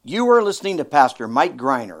You are listening to Pastor Mike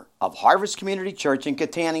Greiner of Harvest Community Church in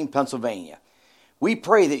Katanning, Pennsylvania. We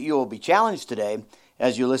pray that you will be challenged today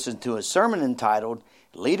as you listen to a sermon entitled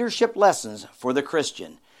Leadership Lessons for the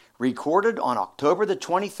Christian, recorded on October the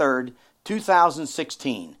 23rd,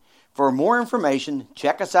 2016. For more information,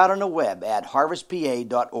 check us out on the web at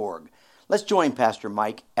harvestpa.org. Let's join Pastor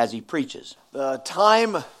Mike as he preaches. The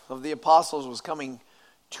time of the apostles was coming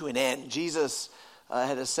to an end. Jesus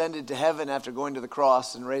had ascended to heaven after going to the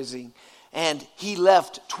cross and raising, and he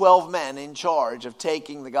left 12 men in charge of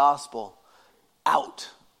taking the gospel out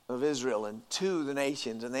of Israel and to the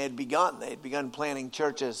nations. And they had begun planting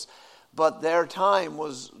churches, but their time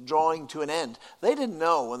was drawing to an end. They didn't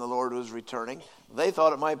know when the Lord was returning. They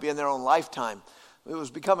thought it might be in their own lifetime. It was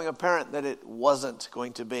becoming apparent that it wasn't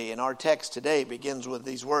going to be. And our text today begins with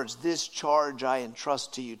these words, "This charge I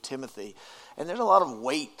entrust to you, Timothy." And there's a lot of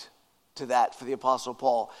weight to that for the Apostle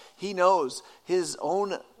Paul. He knows his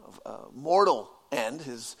own mortal end,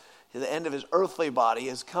 the end of his earthly body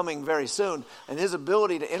is coming very soon, and his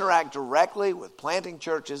ability to interact directly with planting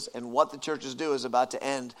churches and what the churches do is about to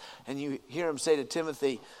end. And you hear him say to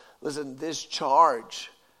Timothy, listen, this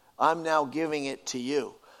charge, I'm now giving it to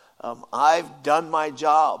you. I've done my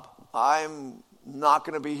job. I'm not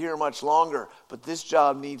going to be here much longer, but this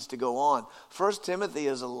job needs to go on. 1 Timothy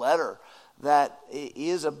is a letter that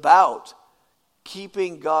is about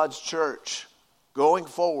keeping God's church going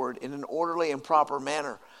forward in an orderly and proper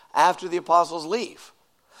manner after the apostles leave.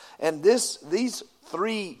 And these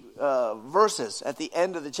three verses at the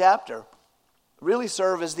end of the chapter really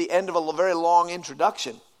serve as the end of a very long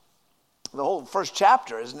introduction. The whole first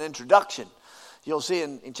chapter is an introduction. You'll see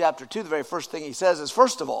in chapter 2, the very first thing he says is,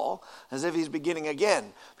 first of all, as if he's beginning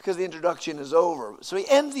again, because the introduction is over. So he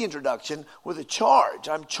ends the introduction with a charge.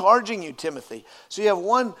 I'm charging you, Timothy. So you have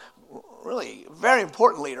one really very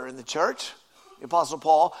important leader in the church, the Apostle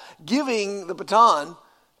Paul, giving the baton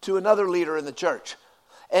to another leader in the church.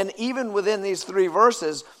 And even within these three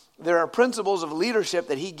verses, there are principles of leadership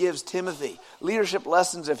that he gives Timothy, leadership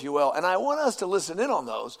lessons, if you will. And I want us to listen in on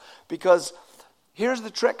those because here's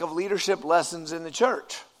the trick of leadership lessons in the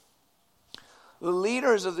church. The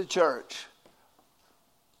leaders of the church,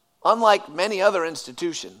 unlike many other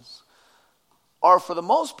institutions, are for the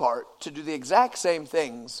most part to do the exact same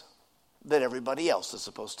things that everybody else is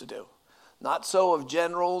supposed to do. Not so of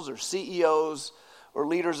generals or CEOs or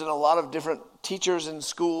leaders in a lot of different teachers in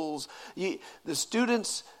schools. The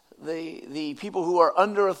students, the people who are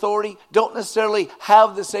under authority don't necessarily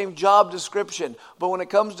have the same job description. But when it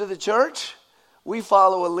comes to the church, we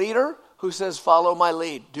follow a leader who says, follow my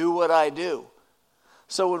lead, do what I do.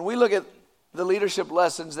 So when we look at the leadership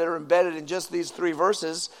lessons that are embedded in just these three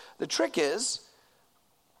verses, the trick is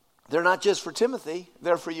they're not just for Timothy,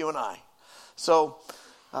 they're for you and I. So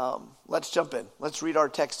let's jump in. Let's read our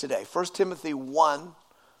text today. 1 Timothy 1,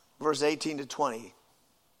 verse 18 to 20.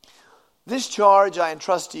 This charge I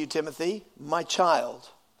entrust to you, Timothy, my child,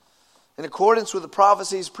 in accordance with the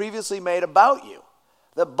prophecies previously made about you,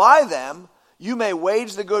 that by them you may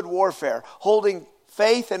wage the good warfare, holding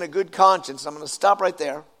faith and a good conscience. I'm going to stop right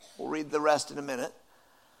there. We'll read the rest in a minute.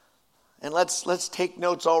 And let's take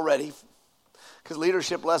notes already, because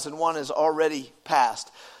leadership lesson 1 is already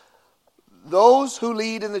passed. Those who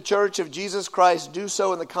lead in the church of Jesus Christ do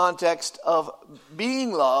so in the context of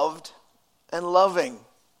being loved and loving.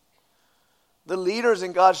 The leaders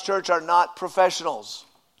in God's church are not professionals.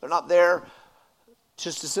 They're not there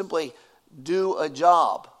just to simply do a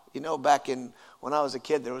job. You know, back when I was a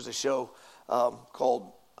kid, there was a show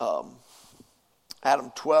called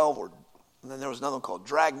Adam 12, and then there was another one called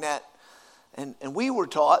Dragnet. And we were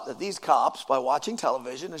taught that these cops, by watching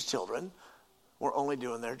television as children, were only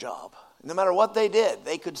doing their job. No matter what they did,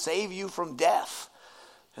 they could save you from death.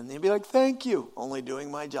 And they'd be like, thank you, only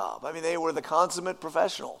doing my job. I mean, they were the consummate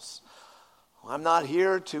professionals. I'm not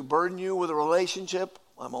here to burden you with a relationship.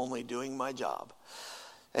 I'm only doing my job.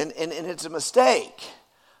 And it's a mistake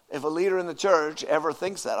if a leader in the church ever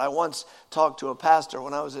thinks that. I once talked to a pastor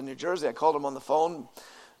when I was in New Jersey. I called him on the phone,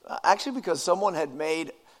 actually because someone had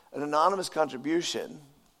made an anonymous contribution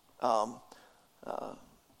to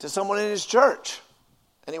someone in his church.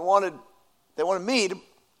 And they wanted me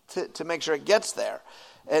to make sure it gets there.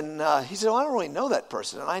 And he said, well, I don't really know that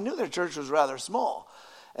person. And I knew their church was rather small.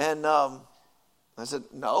 And I said,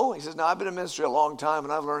 no. He says, no, I've been in ministry a long time,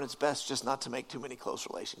 and I've learned it's best just not to make too many close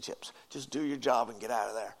relationships. Just do your job and get out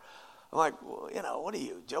of there. I'm like, well, what are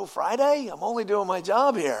you, Joe Friday? I'm only doing my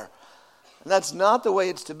job here. And that's not the way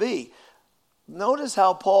it's to be. Notice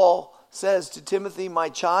how Paul says to Timothy, my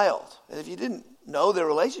child. And if you didn't know their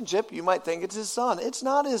relationship, you might think it's his son. It's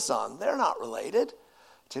not his son. They're not related.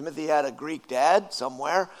 Timothy had a Greek dad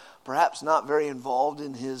somewhere, perhaps not very involved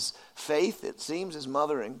in his faith. It seems his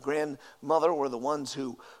mother and grandmother were the ones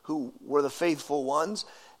who were the faithful ones.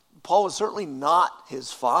 Paul was certainly not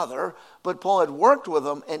his father, but Paul had worked with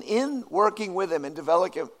him, and in working with him and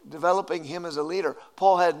developing him as a leader,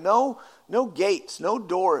 Paul had no gates, no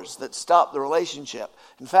doors that stopped the relationship.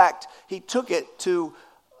 In fact, he took it to,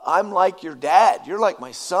 I'm like your dad, you're like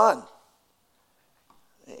my son.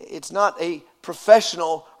 It's not a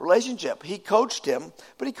professional relationship. He coached him,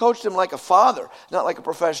 but he coached him like a father, not like a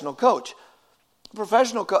professional coach.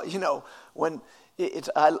 Professional coach, when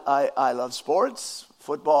I love sports.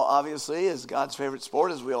 Football, obviously, is God's favorite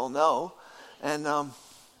sport, as we all know. And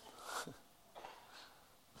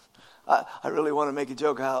I really want to make a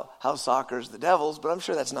joke how soccer is the devil's, but I'm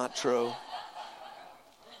sure that's not true,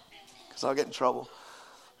 because I'll get in trouble.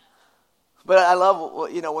 But I love,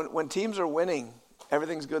 when teams are winning,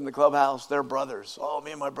 everything's good in the clubhouse. They're brothers. Oh, me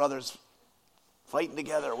and my brothers fighting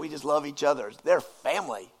together. We just love each other. They're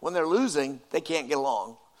family. When they're losing, they can't get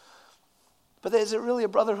along. But is it really a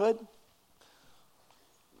brotherhood?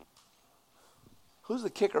 Who's the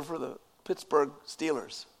kicker for the Pittsburgh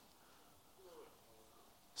Steelers?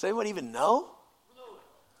 Does anyone even know?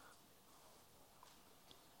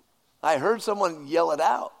 I heard someone yell it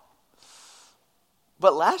out.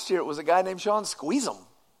 But last year it was a guy named Sean Squeezem,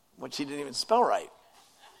 which he didn't even spell right.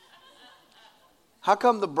 How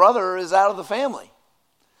come the brother is out of the family?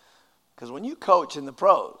 Because when you coach in the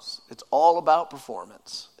pros, it's all about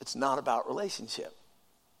performance. It's not about relationship.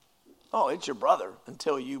 Oh, it's your brother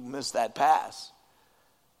until you miss that pass.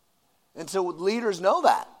 And so leaders know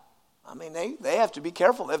that. I mean, they have to be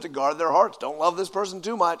careful. They have to guard their hearts. Don't love this person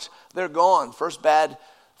too much. They're gone. First time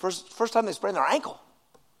they sprain their ankle.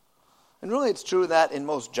 And really it's true that in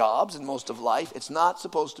most jobs and most of life, it's not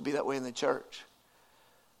supposed to be that way in the church.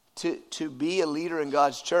 To be a leader in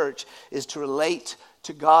God's church is to relate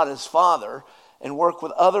to God as Father and work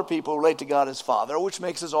with other people who relate to God as Father, which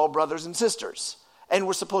makes us all brothers and sisters. And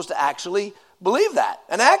we're supposed to actually believe that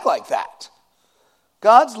and act like that.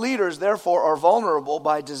 God's leaders, therefore, are vulnerable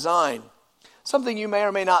by design. Something you may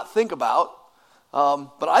or may not think about,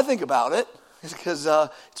 but I think about it because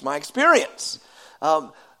it's my experience.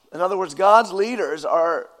 In other words, God's leaders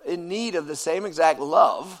are in need of the same exact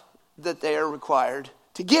love that they are required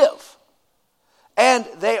to give. And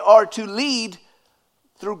they are to lead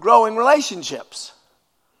through growing relationships.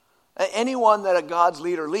 Anyone that a God's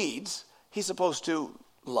leader leads, he's supposed to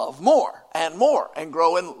love more and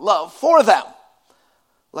grow in love for them,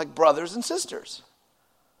 like brothers and sisters.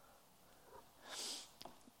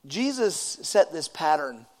 Jesus set this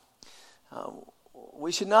pattern.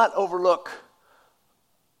 We should not overlook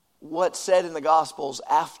what's said in the Gospels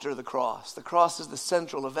after the cross. The cross is the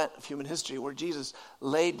central event of human history where Jesus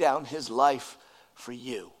laid down his life for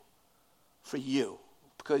you. For you.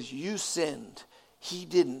 Because you sinned. He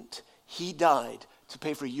didn't. He died to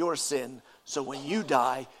pay for your sin. So when you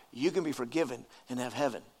die, you can be forgiven and have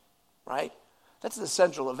heaven. Right? That's the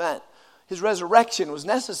central event. His resurrection was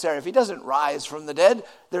necessary. If he doesn't rise from the dead,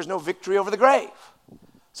 there's no victory over the grave.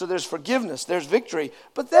 So there's forgiveness, there's victory.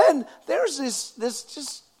 But then there's this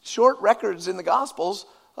just short records in the Gospels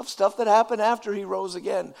of stuff that happened after he rose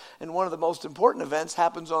again. And one of the most important events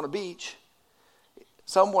happens on a beach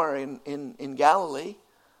somewhere in Galilee,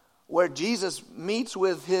 where Jesus meets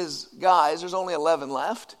with his guys. There's only 11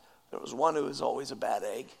 left. There was one who was always a bad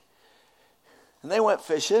egg. And they went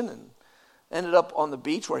fishing and ended up on the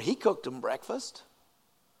beach where he cooked them breakfast.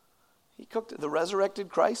 The resurrected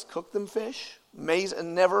Christ cooked them fish.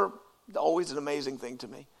 Amazing, always an amazing thing to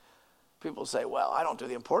me. People say, well, I don't do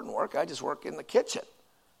the important work. I just work in the kitchen.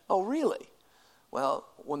 Oh, really? Well,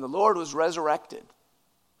 when the Lord was resurrected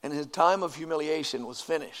and his time of humiliation was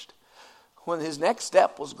finished, when his next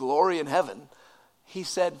step was glory in heaven, he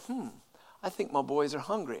said, I think my boys are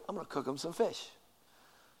hungry. I'm going to cook them some fish.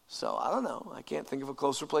 So I don't know. I can't think of a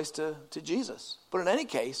closer place to Jesus. But in any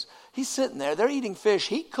case, he's sitting there. They're eating fish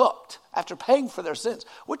he cooked after paying for their sins.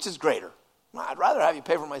 Which is greater? I'd rather have you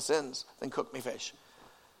pay for my sins than cook me fish.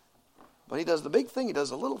 But he does the big thing. He does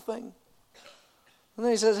the little thing. And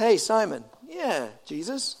then he says, hey, Simon. Yeah,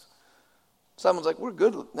 Jesus. Simon's like, we're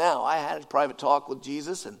good now. I had a private talk with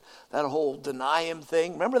Jesus and that whole deny him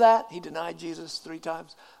thing. Remember that? He denied Jesus 3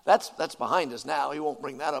 times. That's behind us now. He won't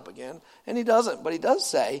bring that up again. And he doesn't. But he does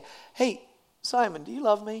say, hey, Simon, do you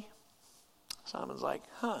love me? Simon's like,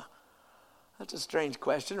 that's a strange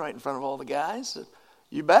question right in front of all the guys.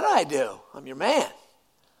 You bet I do. I'm your man.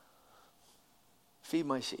 Feed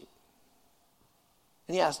my sheep.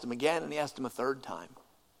 And he asked him again, and he asked him a 3rd time.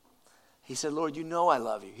 He said, Lord, you know I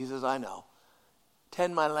love you. He says, I know.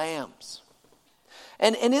 Tend my lambs.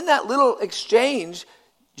 And in that little exchange,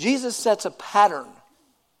 Jesus sets a pattern.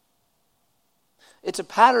 It's a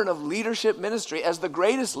pattern of leadership ministry as the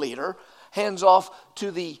greatest leader hands off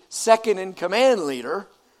to the second in command leader.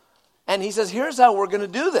 And he says, here's how we're going to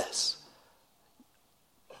do this.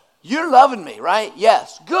 You're loving me, right?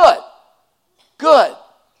 Yes. Good. Good.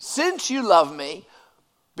 Since you love me,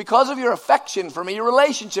 because of your affection for me, your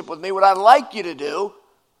relationship with me, what I'd like you to do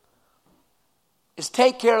is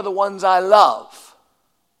take care of the ones I love.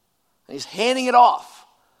 And he's handing it off.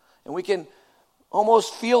 And we can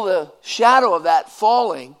almost feel the shadow of that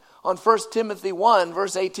falling on 1 Timothy 1,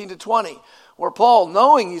 verse 18 to 20, where Paul,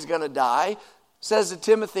 knowing he's going to die, says to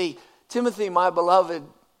Timothy, Timothy, my beloved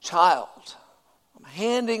child, I'm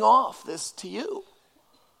handing off this to you.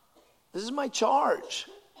 This is my charge.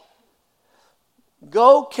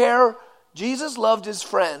 Go care. Jesus loved his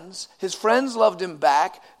friends. His friends loved him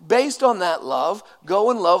back. Based on that love,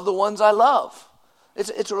 go and love the ones I love.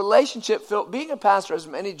 It's a relationship filled. Being a pastor has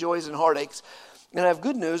many joys and heartaches. And I have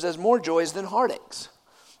good news, there's more joys than heartaches.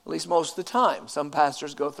 At least most of the time. Some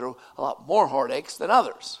pastors go through a lot more heartaches than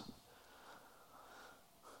others.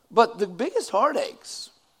 But the biggest heartaches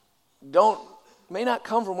may not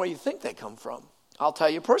come from where you think they come from. I'll tell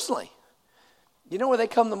you personally. You know where they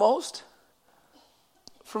come the most?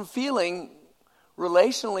 From feeling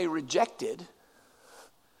relationally rejected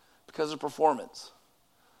because of performance.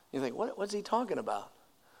 You think, what's he talking about?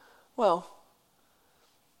 Well,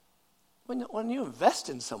 when you invest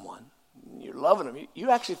in someone, you're loving them,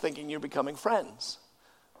 you're actually thinking you're becoming friends.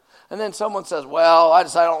 And then someone says, well, I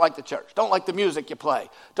don't like the church. Don't like the music you play.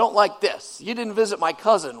 Don't like this. You didn't visit my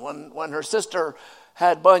cousin when her sister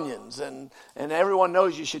had bunions. And everyone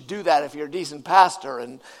knows you should do that if you're a decent pastor.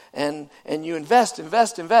 And you invest.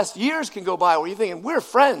 Years can go by where you're thinking, we're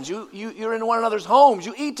friends. You're in one another's homes.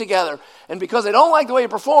 You eat together. And because they don't like the way you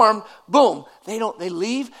perform, boom, they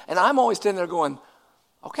leave. And I'm always standing there going,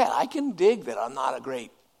 okay, I can dig that I'm not a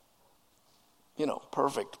great,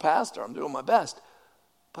 perfect pastor. I'm doing my best.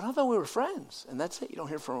 But I thought we were friends, and that's it. You don't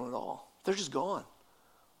hear from them at all. They're just gone.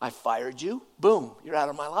 I fired you. Boom, you're out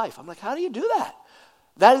of my life. I'm like, how do you do that?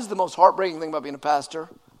 That is the most heartbreaking thing about being a pastor.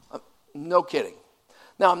 No kidding.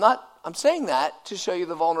 Now, I'm saying that to show you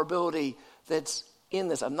the vulnerability that's in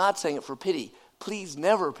this. I'm not saying it for pity. Please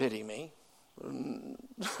never pity me.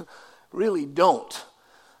 Really don't.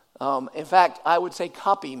 In fact, I would say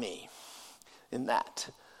copy me in that.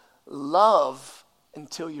 Love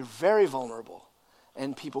until you're very vulnerable.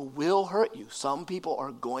 And people will hurt you. Some people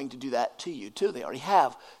are going to do that to you too. They already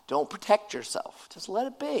have. Don't protect yourself. Just let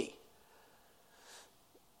it be.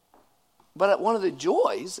 But one of the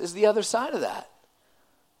joys is the other side of that.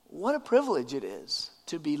 What a privilege it is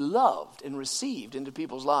to be loved and received into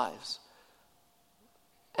people's lives.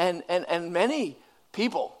 And many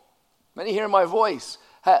people, many hear my voice,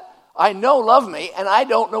 I know love me, and I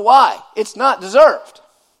don't know why. It's not deserved.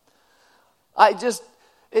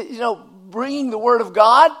 Bringing the word of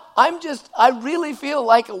God, I really feel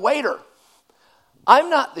like a waiter. I'm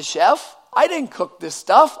not the chef. I didn't cook this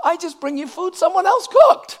stuff. I just bring you food someone else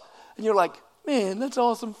cooked. And you're like, man, that's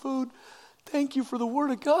awesome food. Thank you for the word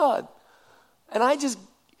of God.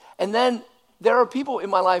 And then there are people in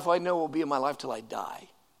my life who I know will be in my life till I die.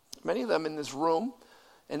 Many of them in this room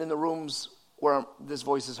and in the rooms where this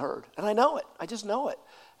voice is heard. And I know it. I just know it.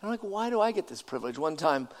 And I'm like, why do I get this privilege? One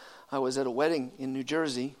time I was at a wedding in New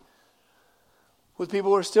Jersey with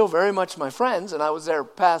people who are still very much my friends, and I was their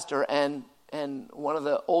pastor, and one of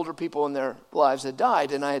the older people in their lives had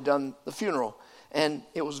died, and I had done the funeral, and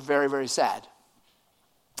it was very, very sad.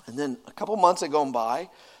 And then a couple months had gone by,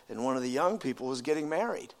 and one of the young people was getting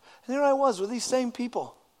married. And there I was with these same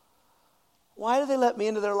people. Why did they let me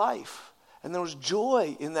into their life? And there was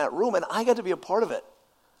joy in that room, and I got to be a part of it.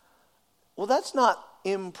 Well, that's not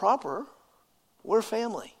improper. We're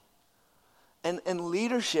family. And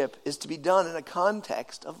leadership is to be done in a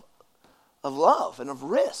context of love and of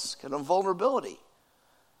risk and of vulnerability.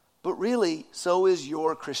 But really, so is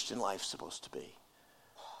your Christian life supposed to be.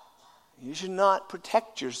 You should not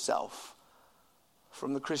protect yourself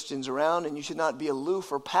from the Christians around, and you should not be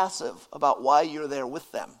aloof or passive about why you're there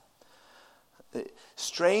with them.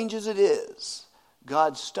 Strange as it is,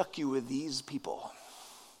 God stuck you with these people.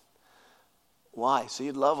 Why? So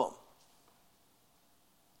you'd love them.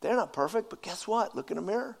 They're not perfect, but guess what? Look in a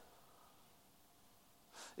mirror.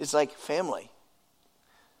 It's like family.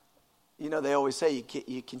 They always say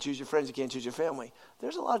you can choose your friends, you can't choose your family.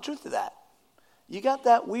 There's a lot of truth to that. You got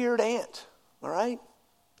that weird aunt, all right?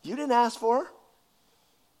 You didn't ask for her,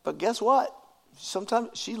 but guess what?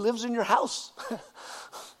 Sometimes she lives in your house,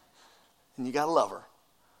 and you got to love her.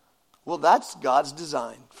 Well, that's God's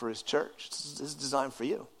design for his church. It's his design for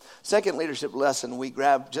you. Second leadership lesson we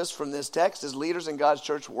grab just from this text is leaders in God's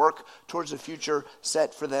church work towards a future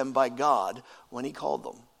set for them by God when he called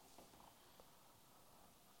them.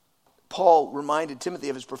 Paul reminded Timothy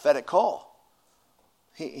of his prophetic call.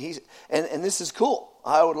 And this is cool.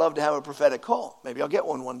 I would love to have a prophetic call. Maybe I'll get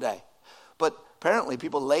one day. But apparently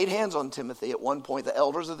people laid hands on Timothy at one point, the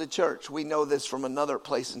elders of the church. We know this from another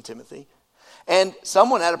place in Timothy. And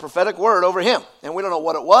someone had a prophetic word over him. And we don't know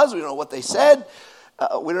what it was. We don't know what they said.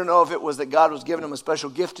 We don't know if it was that God was giving him a special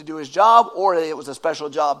gift to do his job or it was a special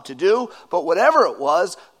job to do. But whatever it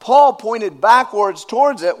was, Paul pointed backwards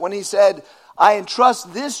towards it when he said, I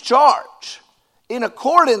entrust this charge in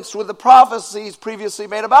accordance with the prophecies previously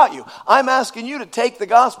made about you. I'm asking you to take the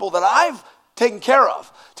gospel that I've taken care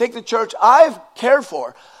of, take the church I've cared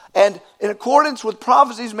for, and in accordance with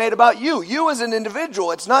prophecies made about you as an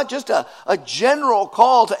individual. It's not just a general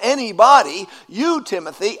call to anybody. You,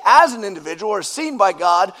 Timothy, as an individual, are seen by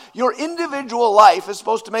God. Your individual life is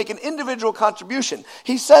supposed to make an individual contribution.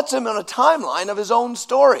 He sets him on a timeline of his own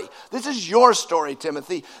story. This is your story,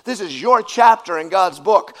 Timothy. This is your chapter in God's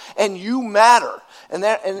book, and you matter. And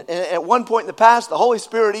at one point in the past, the Holy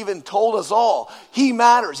Spirit even told us all, he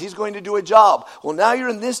matters. He's going to do a job. Well, now you're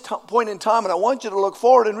in this point in time, and I want you to look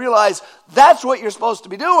forward and realize that's what you're supposed to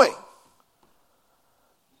be doing.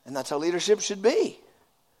 And that's how leadership should be.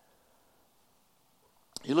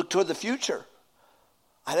 You look toward the future.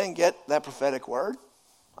 I didn't get that prophetic word.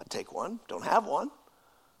 I'd take one. Don't have one.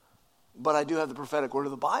 But I do have the prophetic word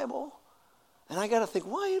of the Bible. And I got to think,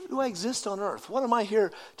 why do I exist on earth? What am I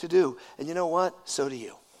here to do? And you know what? So do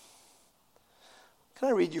you. Can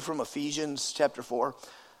I read you from Ephesians chapter 4?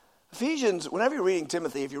 Ephesians, whenever you're reading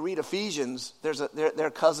Timothy, if you read Ephesians, they're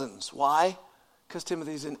cousins. Why? Because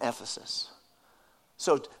Timothy's in Ephesus.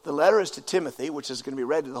 So the letter is to Timothy, which is going to be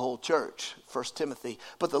read to the whole church, 1 Timothy.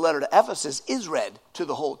 But the letter to Ephesus is read to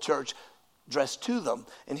the whole church, addressed to them.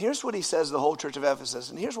 And here's what he says to the whole church of Ephesus.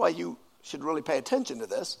 And here's why you should really pay attention to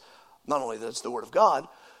this. Not only that it's the word of God,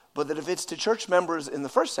 but that if it's to church members in the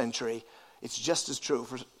first century, it's just as true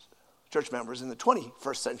for church members in the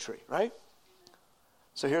 21st century, right?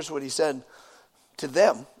 So here's what he said to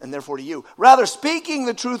them, and therefore to you. Rather, speaking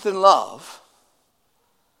the truth in love,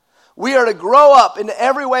 we are to grow up into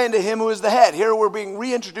every way into him who is the head. Here we're being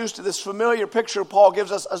reintroduced to this familiar picture Paul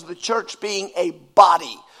gives us as the church being a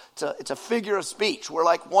body. It's a figure of speech. We're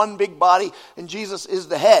like one big body, and Jesus is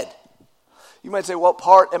the head. You might say, what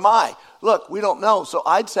part am I? Look, we don't know. So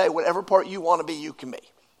I'd say whatever part you want to be, you can be.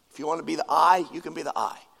 If you want to be the eye, you can be the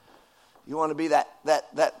eye. You want to be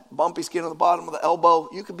that bumpy skin on the bottom of the elbow,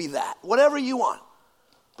 you can be that. Whatever you want.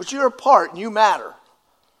 But you're a part and you matter.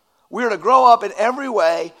 We are to grow up in every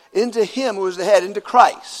way into him who is the head, into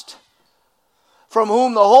Christ, from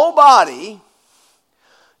whom the whole body,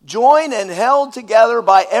 joined and held together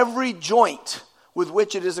by every joint with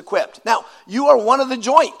which it is equipped. Now, you are one of the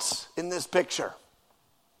joints in this picture.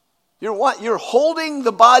 You're holding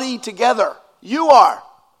the body together. You are.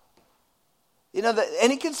 You know,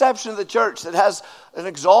 any conception of the church that has an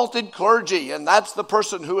exalted clergy, and that's the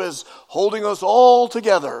person who is holding us all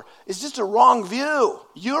together, is just a wrong view.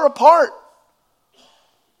 You're a part.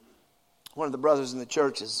 One of the brothers in the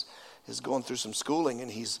church is going through some schooling,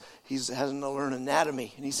 and he's having to learn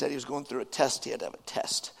anatomy. And he said he was going through a test. He had to have a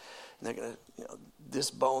test. And they're going to,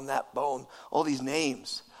 this bone, that bone, all these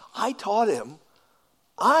names. I taught him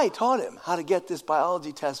how to get this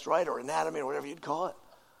biology test right, or anatomy, or whatever you'd call it.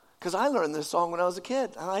 Because I learned this song when I was a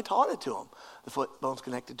kid, and I taught it to him. The foot bone's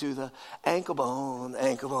connected to the ankle bone. The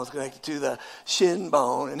ankle bone's connected to the shin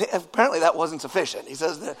bone. And apparently that wasn't sufficient. He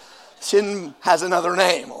says the shin has another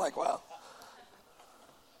name. I'm like, wow.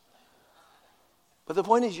 But the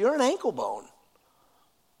point is, you're an ankle bone.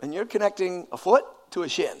 And you're connecting a foot to a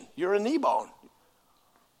shin. You're a knee bone.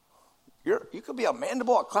 You could be a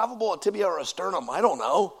mandible, a clavicle, a tibia, or a sternum. I don't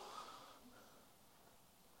know.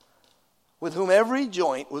 With whom every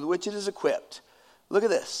joint with which it is equipped. Look at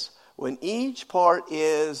this. When each part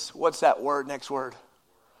is, what's that word, next word?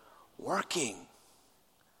 Working.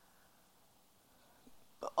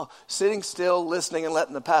 Sitting still, listening, and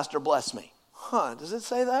letting the pastor bless me. Does it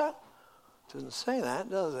say that? It doesn't say that,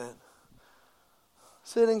 does it?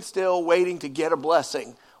 Sitting still, waiting to get a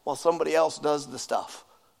blessing while somebody else does the stuff.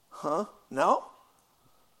 No?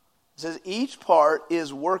 It says each part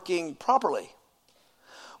is working properly.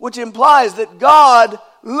 Which implies that God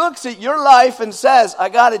looks at your life and says, I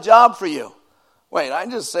got a job for you. Wait, I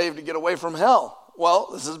just saved to get away from hell. Well,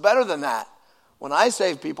 this is better than that. When I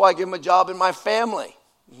save people, I give them a job in my family.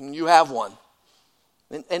 You have one.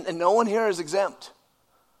 And no one here is exempt.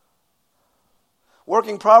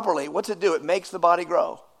 working properly, what's it do? It makes the body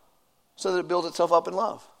grow so that it builds itself up in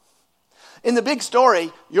love. In the big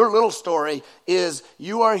story, your little story is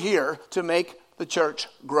you are here to make the church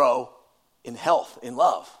grow in health, in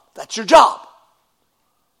love. That's your job.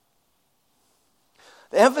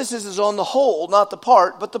 The emphasis is on the whole, not the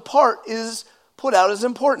part, but the part is put out as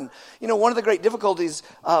important. You know, one of the great difficulties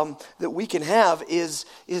that we can have is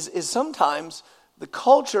sometimes the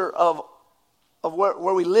culture of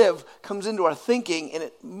where we live comes into our thinking, and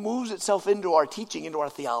it moves itself into our teaching, into our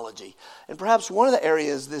theology. And perhaps one of the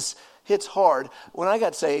areas this hits hard, when I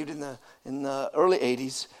got saved in the early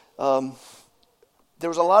 80s, there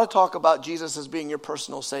was a lot of talk about Jesus as being your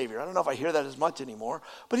personal Savior. I don't know if I hear that as much anymore,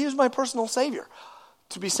 but he was my personal Savior.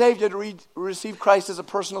 To be saved, you had to receive Christ as a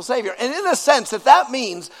personal Savior. And in a sense, if that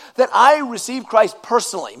means that I receive Christ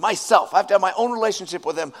personally, myself, I have to have my own relationship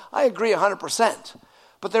with him, I agree 100%.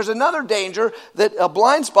 But there's another danger, that a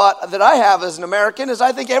blind spot that I have as an American is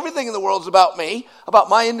I think everything in the world is about me, about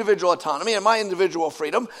my individual autonomy and my individual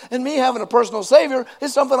freedom. And me having a personal Savior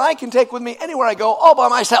is something I can take with me anywhere I go all by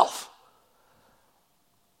myself.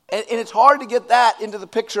 And it's hard to get that into the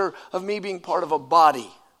picture of me being part of a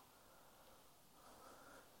body.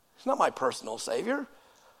 He's not my personal Savior.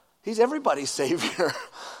 He's everybody's Savior.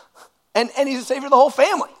 and he's a Savior of the whole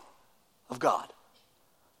family of God.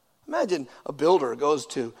 Imagine a builder goes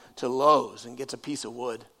to Lowe's and gets a piece of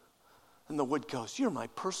wood. And the wood goes, "You're my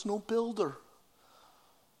personal builder."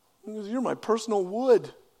 He goes, "You're my personal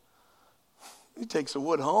wood." He takes the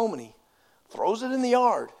wood home and he throws it in the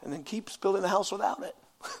yard and then keeps building the house without it.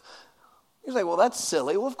 He's like, "Well, that's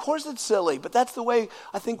silly." Well, of course it's silly, but that's the way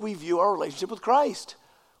I think we view our relationship with Christ.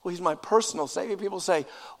 Well, he's my personal Savior. People say,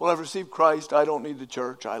 "Well, I've received Christ. I don't need the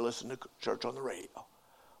church. I listen to church on the radio."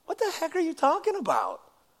 What the heck are you talking about?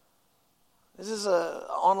 Is this an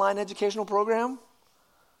online educational program?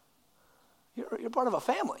 You're part of a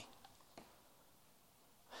family.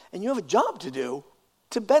 And you have a job to do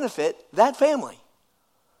to benefit that family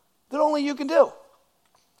that only you can do.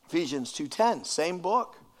 Ephesians 2:10, same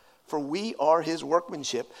book. "For we are his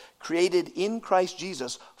workmanship, created in Christ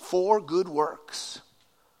Jesus for good works."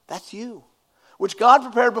 That's you. "Which God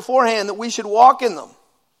prepared beforehand that we should walk in them."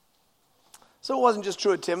 So it wasn't just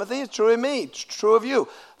true of Timothy, it's true of me, it's true of you.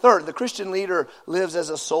 Third, the Christian leader lives as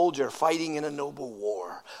a soldier fighting in a noble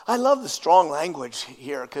war. I love the strong language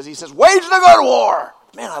here because he says, "Wage the good war."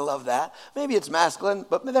 Man, I love that. Maybe it's masculine,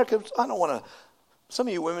 but I don't want to, some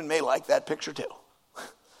of you women may like that picture too.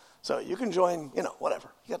 So you can join,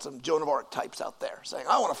 whatever. You got some Joan of Arc types out there saying,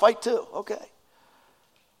 "I want to fight too." Okay.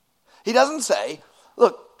 He doesn't say,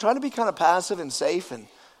 look, try to be kind of passive and safe and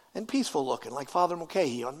peaceful looking, like Father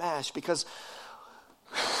Mulcahy on MASH, because,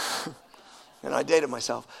 I dated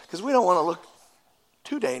myself, because we don't want to look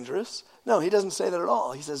too dangerous. No, he doesn't say that at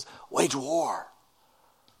all. He says, wage war.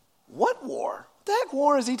 What war? What the heck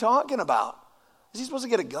war is he talking about? Is he supposed to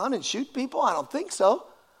get a gun and shoot people? I don't think so.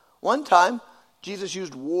 One time, Jesus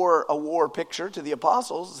used a war picture to the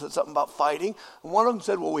apostles, said something about fighting, and one of them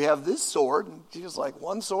said, "Well, we have this sword," and Jesus was like,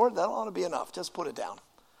 "One sword? That ought to be enough. Just put it down.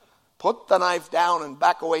 Put the knife down and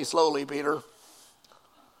back away slowly, Peter."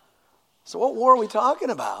 So what war are we talking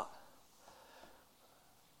about?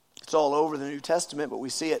 It's all over the New Testament, but we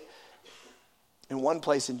see it in one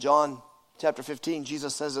place in John chapter 15.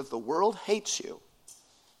 Jesus says, "If the world hates you,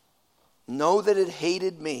 know that it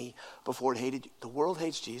hated me before it hated you." The world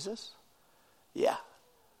hates Jesus? Yeah.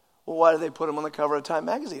 Well, why do they put him on the cover of Time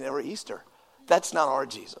magazine every Easter? That's not our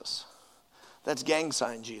Jesus. That's gang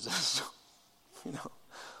sign Jesus.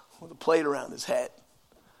 With a plate around his head.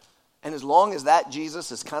 And as long as that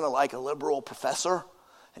Jesus is kind of like a liberal professor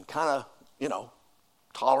and kind of,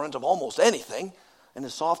 tolerant of almost anything and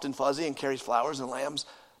is soft and fuzzy and carries flowers and lambs,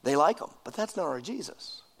 they like him. But that's not our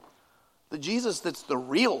Jesus. The Jesus that's the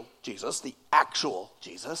real Jesus, the actual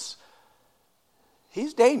Jesus,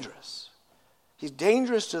 he's dangerous. He's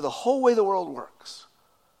dangerous to the whole way the world works.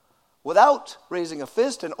 Without raising a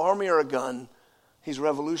fist, an army, or a gun, he's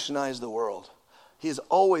revolutionized the world. He is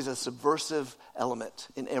always a subversive element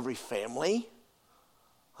in every family.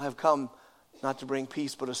 I have come not to bring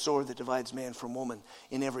peace, but a sword that divides man from woman.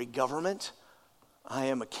 In every government, I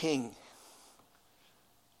am a king.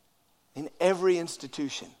 In every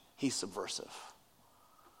institution, he's subversive.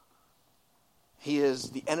 He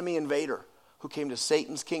is the enemy invader who came to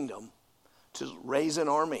Satan's kingdom to raise an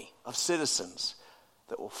army of citizens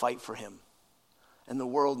that will fight for him. And the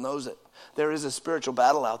world knows it. There is a spiritual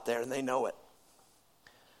battle out there, and they know it.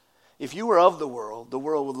 If you were of the world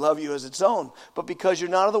would love you as its own. But because you're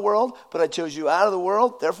not of the world, but I chose you out of the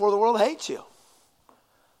world, therefore the world hates you.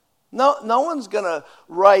 No one's going to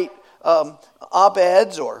write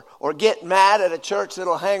op-eds or get mad at a church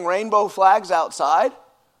that'll hang rainbow flags outside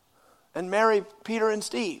and marry Peter and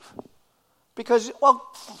Steve. Because, well,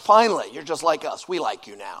 finally, you're just like us. We like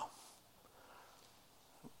you now.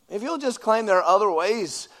 If you'll just claim there are other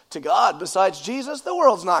ways to God besides Jesus, the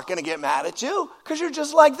world's not going to get mad at you because you're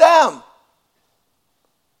just like them.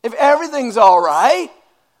 If everything's all right.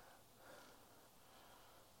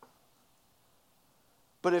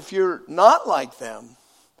 But if you're not like them,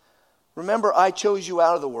 remember, I chose you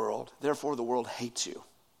out of the world, therefore the world hates you.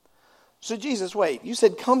 So Jesus, wait, you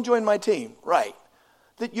said, come join my team. Right.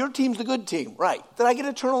 That your team's the good team. Right. That I get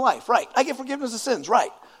eternal life. Right. I get forgiveness of sins.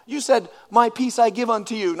 Right. You said, my peace I give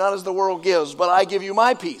unto you, not as the world gives, but I give you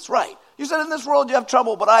my peace. Right. You said, in this world you have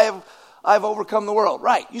trouble, but I've overcome the world.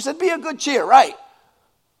 Right. You said, be of good cheer. Right.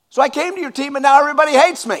 So I came to your team and now everybody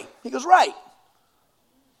hates me. He goes, right.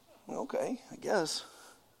 Okay, I guess.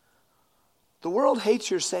 The world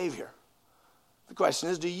hates your Savior. The question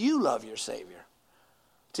is, do you love your Savior?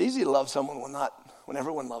 It's easy to love someone when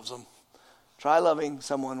everyone loves them. Try loving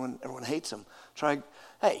someone when everyone hates them.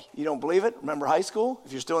 Hey, you don't believe it? Remember high school?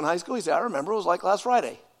 If you're still in high school, you say, I remember, it was like last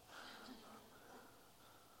Friday.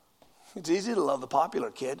 It's easy to love the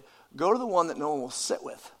popular kid. Go to the one that no one will sit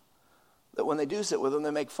with. That when they do sit with them,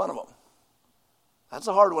 they make fun of them. That's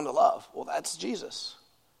a hard one to love. Well, that's Jesus.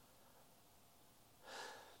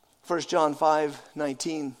 1 John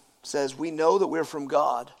 5:19 says, we know that we're from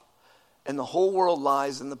God, and the whole world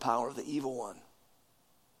lies in the power of the evil one.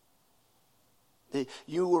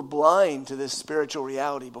 You were blind to this spiritual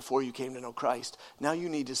reality before you came to know Christ. Now you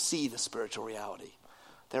need to see the spiritual reality.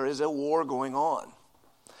 There is a war going on.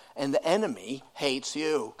 And the enemy hates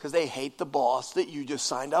you because they hate the boss that you just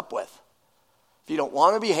signed up with. If you don't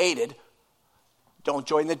want to be hated, don't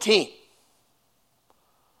join the team.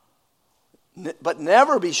 But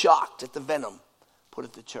never be shocked at the venom put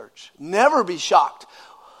at the church. Never be shocked.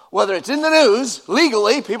 Whether it's in the news,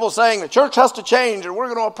 legally, people saying the church has to change and we're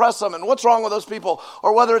going to oppress them and what's wrong with those people,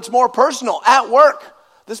 or whether it's more personal, at work.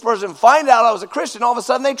 This person find out I was a Christian, all of a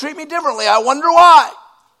sudden they treat me differently. I wonder why.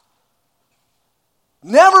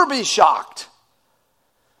 Never be shocked.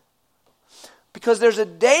 Because there's a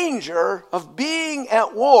danger of being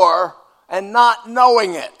at war and not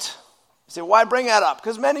knowing it. You say, why bring that up?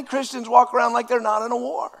 Because many Christians walk around like they're not in a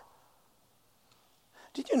war.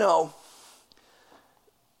 Did you know,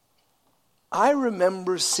 I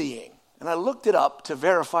remember seeing, and I looked it up to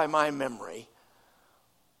verify my memory,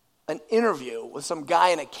 an interview with some guy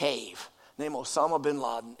in a cave named Osama bin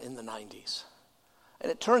Laden in the 90s.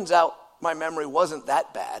 And it turns out my memory wasn't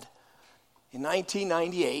that bad. In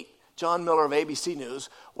 1998, John Miller of ABC News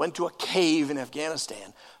went to a cave in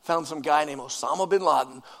Afghanistan, found some guy named Osama bin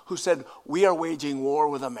Laden who said, we are waging war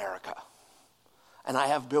with America, and I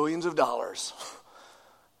have billions of dollars.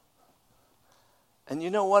 And you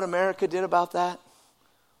know what America did about that?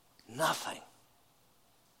 Nothing.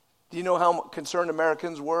 Do you know how concerned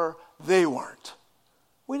Americans were? They weren't.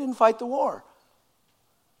 We didn't fight the war.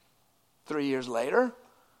 3 years later,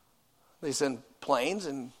 they sent planes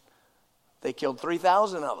and they killed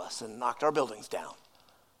 3,000 of us and knocked our buildings down.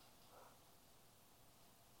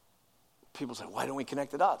 People say, why don't we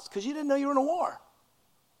connect the dots? Because you didn't know you were in a war.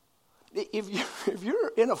 If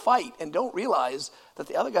you're in a fight and don't realize that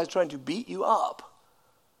the other guy's trying to beat you up,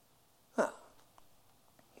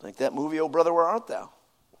 like that movie, Oh Brother, Where Art Thou?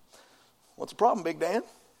 What's the problem, Big Dan?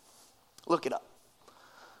 Look it up.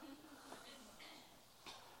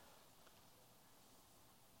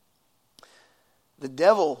 The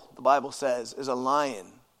devil, the Bible says, is a lion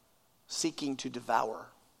seeking to devour.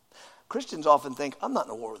 Christians often think, I'm not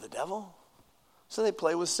in a war with the devil. So they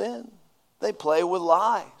play with sin. They play with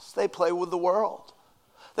lies. They play with the world.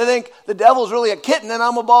 They think the devil's really a kitten and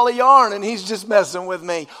I'm a ball of yarn and he's just messing with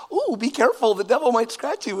me. Ooh, be careful. The devil might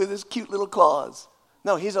scratch you with his cute little claws.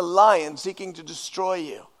 No, he's a lion seeking to destroy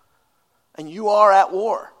you. And you are at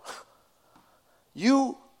war.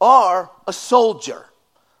 You are a soldier.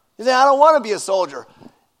 You say, I don't want to be a soldier.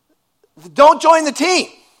 Don't join the team.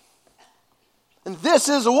 And this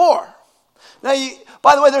is a war. Now,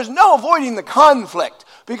 by the way, there's no avoiding the conflict.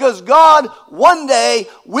 Because God one day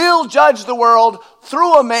will judge the world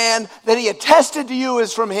through a man that he attested to you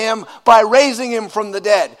is from him by raising him from the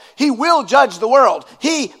dead. He will judge the world.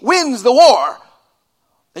 He wins the war.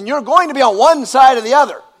 And you're going to be on one side or the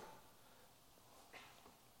other.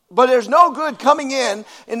 But there's no good coming in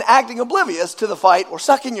and acting oblivious to the fight or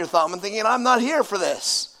sucking your thumb and thinking, I'm not here for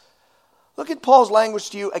this. Look at Paul's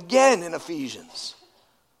language to you again in Ephesians.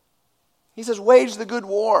 He says, wage the good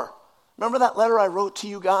war. Remember that letter I wrote to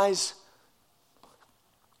you guys?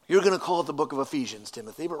 You're going to call it the book of Ephesians,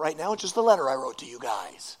 Timothy, but right now it's just the letter I wrote to you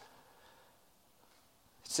guys.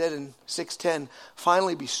 It said in 6:10,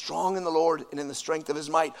 finally be strong in the Lord and in the strength of his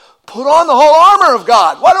might. Put on the whole armor of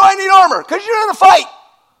God. Why do I need armor? Because you're in a fight.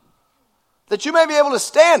 That you may be able to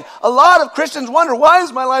stand. A lot of Christians wonder, why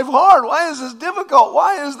is my life hard? Why is this difficult?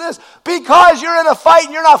 Why is this? Because you're in a fight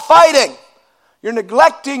and you're not fighting. You're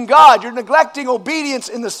neglecting God. You're neglecting obedience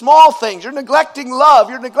in the small things. You're neglecting love.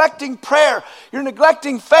 You're neglecting prayer. You're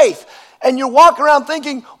neglecting faith. And you walk around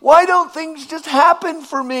thinking, why don't things just happen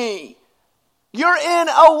for me? You're in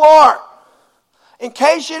a war. In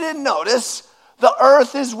case you didn't notice, the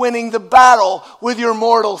earth is winning the battle with your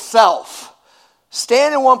mortal self.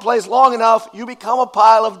 Stand in one place long enough, you become a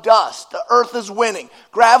pile of dust. The earth is winning.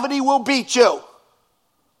 Gravity will beat you.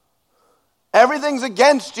 Everything's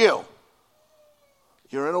against you.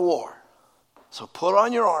 You're in a war. So put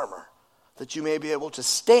on your armor that you may be able to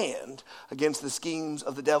stand against the schemes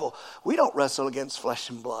of the devil. We don't wrestle against flesh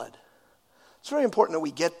and blood. It's very important that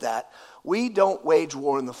we get that. We don't wage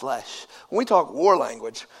war in the flesh. When we talk war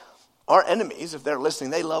language, our enemies, if they're listening,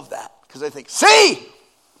 they love that. Because they think, see,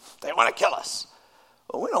 they want to kill us.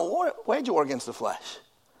 But we don't wage war against the flesh.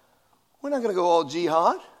 We're not going to go all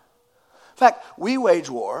jihad. In fact, we wage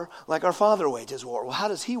war like our Father wages war. Well, how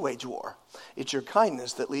does he wage war? It's your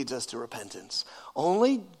kindness that leads us to repentance.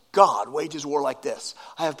 Only God wages war like this.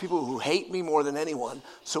 I have people who hate me more than anyone.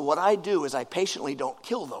 So what I do is I patiently don't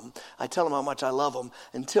kill them. I tell them how much I love them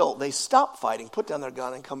until they stop fighting, put down their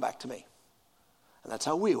gun, and come back to me. And that's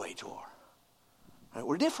how we wage war. Right?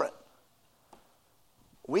 We're different.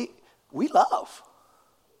 We love.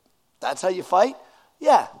 That's how you fight?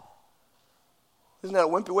 Yeah. Isn't that a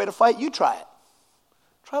wimpy way to fight? You try it.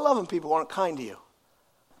 Try loving people who aren't kind to you.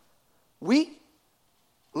 We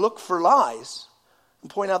look for lies and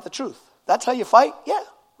point out the truth. That's how you fight? Yeah.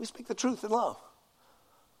 We speak the truth in love.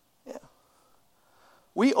 Yeah.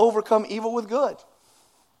 We overcome evil with good.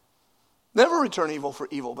 Never return evil for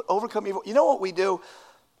evil, but overcome evil. You know what we do?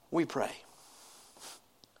 We pray.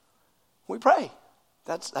 We pray.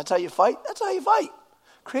 That's how you fight? That's how you fight.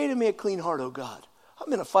 Create in me a clean heart, O God.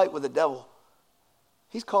 I'm in a fight with the devil.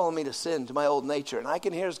 He's calling me to sin, to my old nature, and I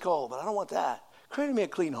can hear his call, but I don't want that. Create in me a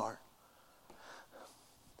clean heart.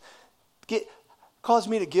 Cause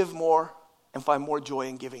me to give more and find more joy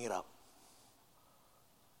in giving it up.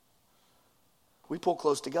 We pull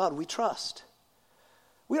close to God. We trust.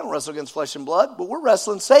 We don't wrestle against flesh and blood, but we're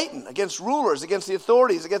wrestling Satan, against rulers, against the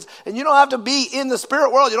authorities, and you don't have to be in the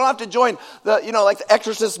spirit world. You don't have to join like the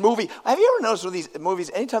Exorcist movie. Have you ever noticed with these movies,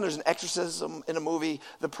 anytime there's an exorcism in a movie,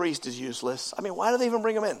 the priest is useless? I mean, why do they even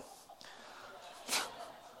bring him in?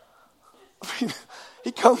 I mean,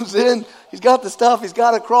 he comes in, he's got the stuff, he's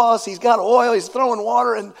got a cross, he's got oil, he's throwing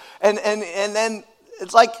water, and then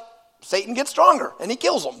it's like Satan gets stronger, and he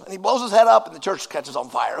kills him, and he blows his head up, and the church catches on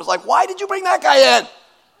fire. It's like, why did you bring that guy in?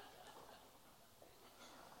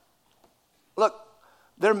 Look,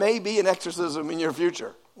 there may be an exorcism in your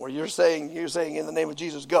future where you're saying in the name of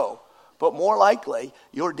Jesus, go. But more likely,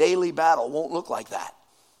 your daily battle won't look like that.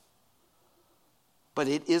 But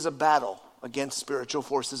it is a battle against spiritual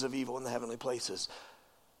forces of evil in the heavenly places.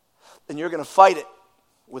 And you're going to fight it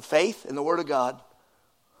with faith in the Word of God,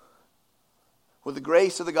 with the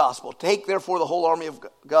grace of the gospel. Take, therefore, the whole army of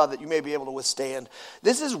God that you may be able to withstand.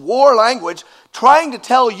 This is war language trying to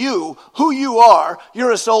tell you who you are.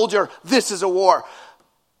 You're a soldier. This is a war.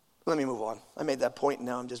 Let me move on. I made that point, and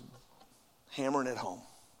now I'm just hammering it home.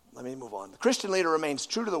 Let me move on. The Christian leader remains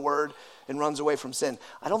true to the Word and runs away from sin.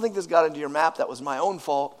 I don't think this got into your map. That was my own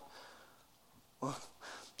fault. Well,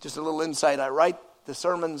 just a little insight. I write the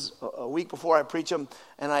sermons a week before I preach them,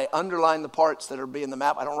 and I underline the parts that are in the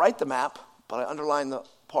map. I don't write the map, but I underline the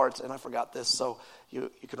parts, and I forgot this, so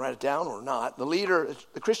you can write it down or not. The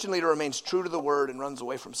Christian leader remains true to the Word and runs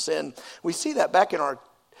away from sin. We see that back in our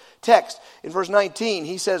text. In verse 19,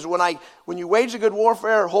 he says, when you wage a good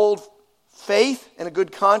warfare, hold faith and a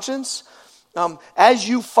good conscience. As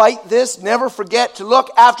you fight this, never forget to look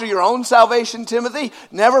after your own salvation, Timothy.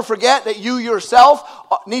 Never forget that you yourself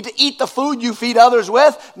need to eat the food you feed others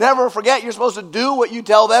with. Never forget you're supposed to do what you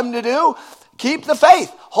tell them to do. Keep the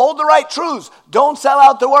faith. Hold the right truths. Don't sell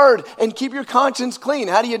out the Word, and keep your conscience clean.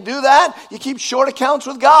 How do you do that? You keep short accounts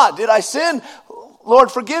with God. Did I sin?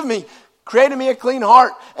 Lord, forgive me. Create in me a clean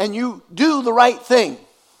heart, and you do the right thing.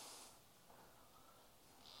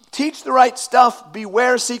 Teach the right stuff.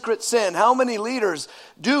 Beware secret sin. How many leaders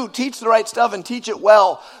do teach the right stuff and teach it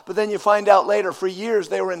well, but then you find out later for years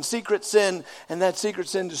they were in secret sin, and that secret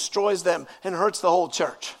sin destroys them and hurts the whole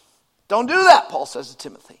church. Don't do that, Paul says to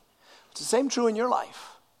Timothy. It's the same true in your life.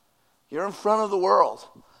 You're in front of the world.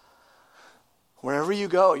 Wherever you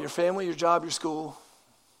go, your family, your job, your school,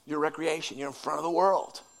 your recreation, you're in front of the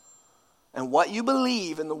world. And what you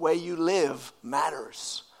believe and the way you live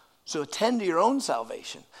matters. So attend to your own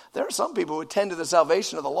salvation. There are some people who attend to the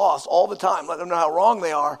salvation of the lost all the time, let them know how wrong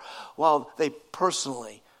they are, while they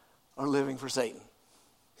personally are living for Satan.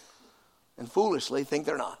 And foolishly think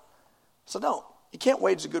they're not. So don't. You can't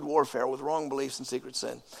wage a good warfare with wrong beliefs and secret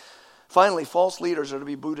sin. Finally, false leaders are to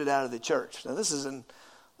be booted out of the church. Now, this isn't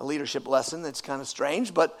a leadership lesson. That's kind of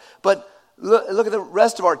strange. But look at the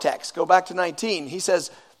rest of our text. Go back to 19. He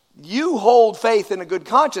says, you hold faith in a good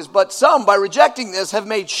conscience, but some, by rejecting this, have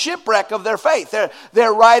made shipwreck of their faith.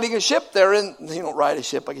 They're riding a ship. You don't ride a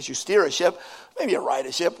ship. I guess you steer a ship. Maybe you ride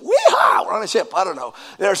a ship. Weehaw! We're on a ship. I don't know.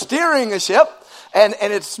 They're steering a ship, and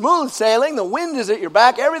it's smooth sailing. The wind is at your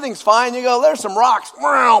back. Everything's fine. You go, there's some rocks.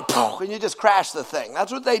 And you just crash the thing.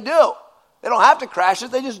 That's what they do. They don't have to crash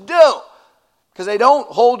it. They just do. Because they don't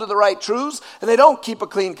hold to the right truths, and they don't keep a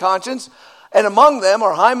clean conscience. And among them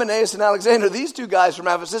are Hymenaeus and Alexander. These two guys from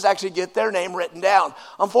Ephesus actually get their name written down.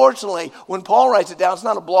 Unfortunately, when Paul writes it down, it's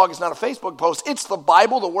not a blog, it's not a Facebook post. It's the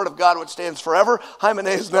Bible, the Word of God, which stands forever.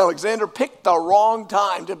 Hymenaeus and Alexander picked the wrong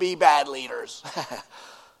time to be bad leaders.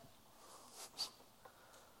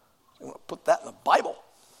 I'm going to put that in the Bible.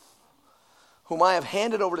 Whom I have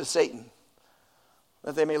handed over to Satan,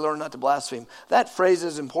 that they may learn not to blaspheme. That phrase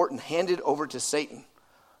is important, handed over to Satan.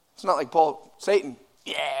 It's not like Paul, Satan,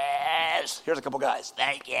 yes, here's a couple guys,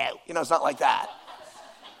 thank you. It's not like that.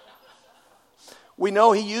 We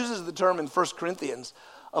know he uses the term in 1 Corinthians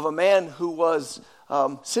of a man who was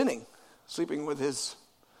sinning, sleeping with his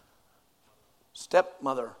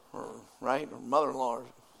stepmother, or mother-in-law, or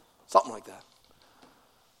something like that.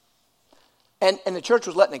 And the church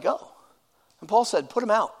was letting it go. And Paul said, put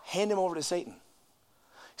him out, hand him over to Satan.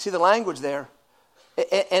 See the language there,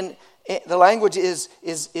 and the language is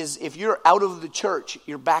if you're out of the church,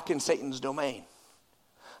 you're back in Satan's domain.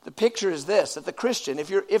 The picture is this, that the Christian,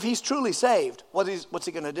 if he's truly saved, what's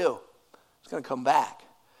he going to do? He's going to come back.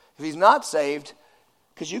 If he's not saved,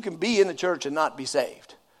 because you can be in the church and not be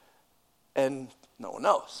saved, and no one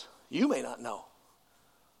knows. You may not know.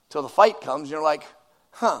 Till the fight comes, you're like,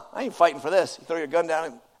 I ain't fighting for this. You throw your gun down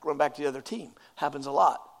and run back to the other team. Happens a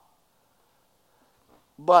lot.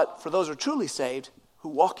 But for those who are truly saved, who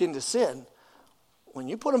walk into sin, when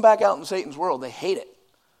you put them back out in Satan's world, they hate it.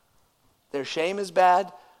 Their shame is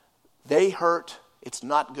bad. They hurt. It's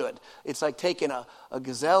not good. It's like taking a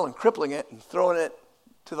gazelle and crippling it and throwing it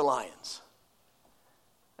to the lions.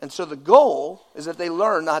 And so the goal is that they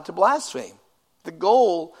learn not to blaspheme. The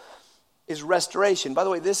goal is restoration. By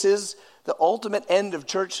the way, this is the ultimate end of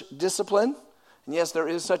church discipline. And yes, there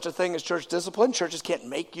is such a thing as church discipline. Churches can't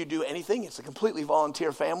make you do anything. It's a completely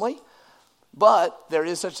volunteer family. But there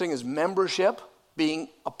is such thing as membership, being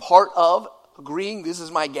a part of, agreeing this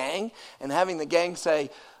is my gang, and having the gang say,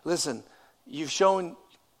 listen, you've shown,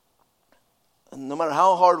 no matter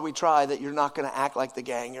how hard we try, that you're not going to act like the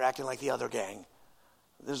gang. You're acting like the other gang.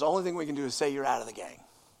 There's the only thing we can do is say you're out of the gang.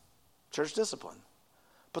 Church discipline.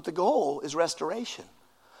 But the goal is restoration.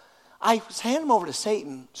 I hand them over to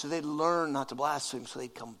Satan so they'd learn not to blaspheme, so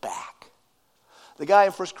they'd come back. The guy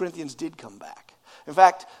in 1 Corinthians did come back. In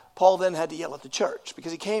fact, Paul then had to yell at the church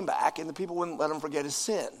because he came back and the people wouldn't let him forget his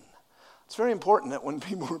sin. It's very important that when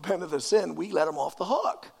people repent of their sin, we let them off the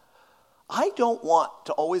hook. I don't want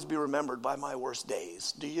to always be remembered by my worst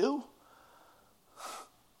days. Do you?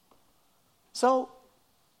 So,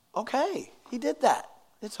 okay, he did that.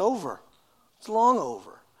 It's over. It's long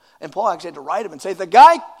over. And Paul actually had to write him and say, the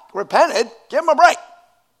guy repented, give him a break.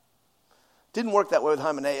 Didn't work that way with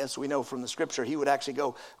Hymenaeus. We know from the scripture he would actually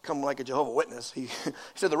come like a Jehovah's Witness. He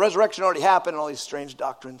said the resurrection already happened and all these strange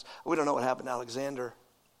doctrines. We don't know what happened to Alexander.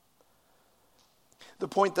 The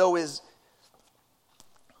point, though, is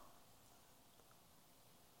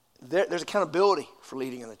there's accountability for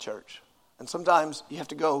leading in the church. And sometimes you have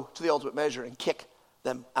to go to the ultimate measure and kick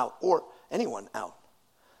them out or anyone out.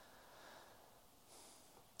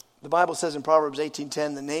 The Bible says in Proverbs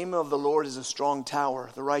 18:10, the name of the Lord is a strong tower.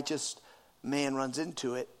 The righteous man runs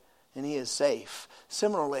into it, and he is safe.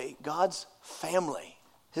 Similarly, God's family,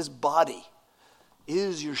 his body,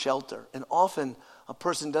 is your shelter. And often a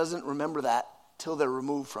person doesn't remember that till they're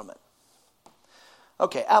removed from it.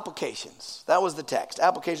 Okay, applications. That was the text.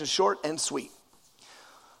 Applications, short and sweet.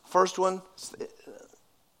 First one,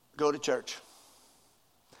 go to church.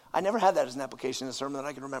 I never had that as an application in a sermon that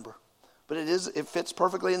I can remember. But it fits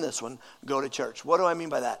perfectly in this one. Go to church. What do I mean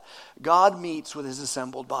by that? God meets with his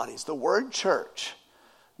assembled bodies. The word church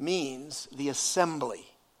means the assembly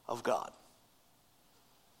of God.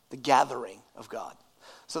 The gathering of God.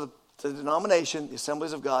 So the denomination, the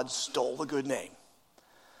Assemblies of God, stole the good name.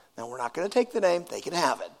 Now, we're not going to take the name. They can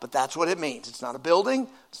have it. But that's what it means. It's not a building.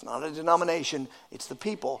 It's not a denomination. It's the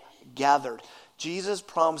people gathered. Jesus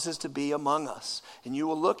promises to be among us. And you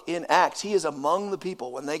will look in Acts. He is among the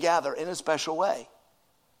people when they gather in a special way.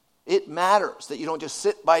 It matters that you don't just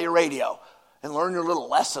sit by your radio and learn your little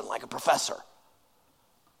lesson like a professor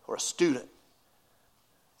or a student.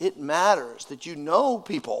 It matters that you know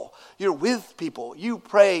people. You're with people. You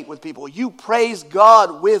pray with people. You praise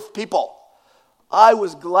God with people. I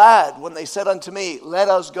was glad when they said unto me, let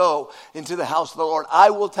us go into the house of the Lord. I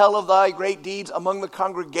will tell of thy great deeds among the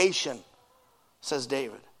congregation, says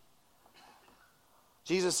David.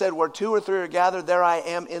 Jesus said, where 2 or 3 are gathered, there I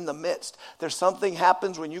am in the midst. There's something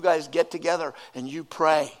happens when you guys get together and you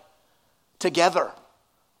pray together.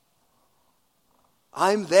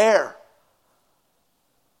 I'm there.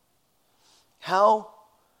 How,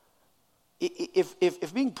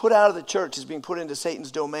 if being put out of the church is being put into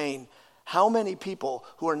Satan's domain, how many people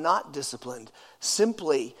who are not disciplined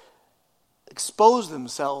simply expose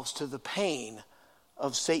themselves to the pain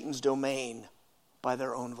of Satan's domain by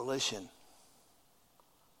their own volition?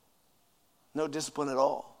 No discipline at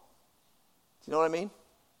all. Do you know what I mean?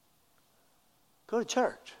 Go to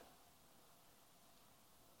church.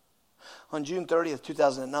 On June 30th,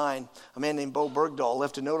 2009, a man named Bo Bergdahl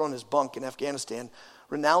left a note on his bunk in Afghanistan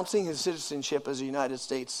renouncing his citizenship as a United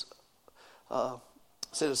States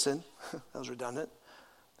citizen. That was redundant.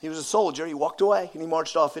 He was a soldier. He walked away and he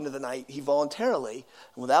marched off into the night. He voluntarily,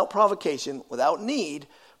 without provocation, without need,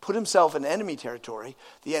 put himself in enemy territory.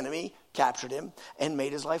 The enemy captured him and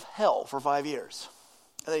made his life hell for 5 years.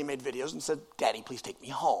 And then he made videos and said, Daddy, please take me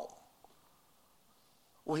home.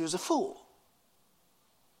 Well, he was a fool.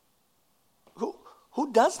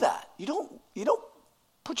 Who does that? You don't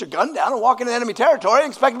put your gun down and walk into enemy territory and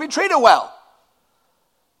expect to be treated well.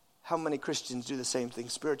 How many Christians do the same thing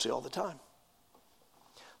spiritually all the time?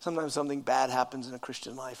 Sometimes something bad happens in a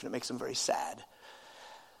Christian life and it makes them very sad.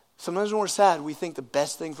 Sometimes when we're sad, we think the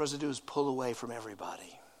best thing for us to do is pull away from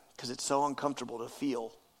everybody because it's so uncomfortable to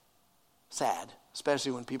feel sad,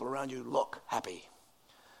 especially when people around you look happy.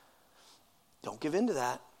 Don't give in to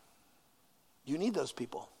that. You need those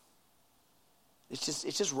people. It's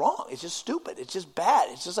just wrong. It's just stupid. It's just bad.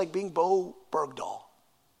 It's just like being Bo Bergdahl.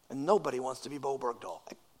 And nobody wants to be Bo Bergdahl,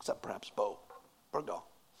 except perhaps Bo Bergdahl.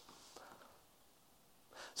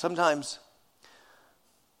 Sometimes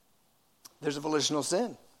there's a volitional sin.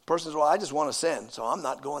 The person says, well, I just want to sin, so I'm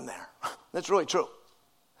not going there. That's really true.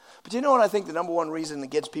 But you know what I think the number one reason that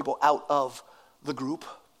gets people out of the group?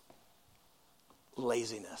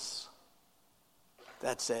 Laziness.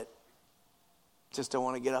 That's it. Just don't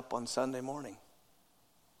want to get up on Sunday morning.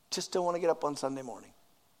 Just don't want to get up on Sunday morning.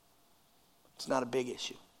 It's not a big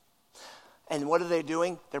issue. And what are they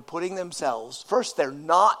doing? They're putting themselves, first, they're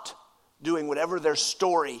not doing whatever their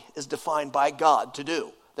story is defined by God to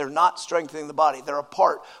do. They're not strengthening the body. They're a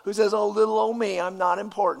part who says, oh, little old me, I'm not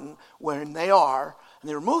important, when they are. And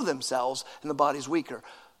they remove themselves and the body's weaker.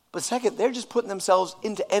 But second, they're just putting themselves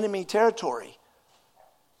into enemy territory.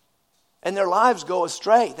 And their lives go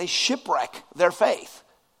astray. They shipwreck their faith.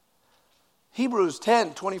 Hebrews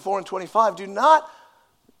 10, 24 and 25, do not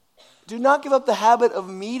give up the habit of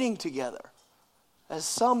meeting together, as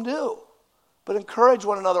some do, but encourage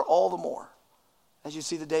one another all the more as you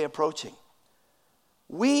see the day approaching.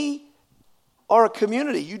 We are a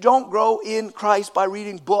community. You don't grow in Christ by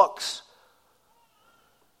reading books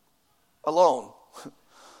alone.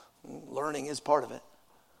 Learning is part of it.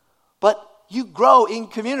 But you grow in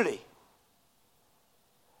community.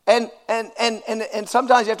 And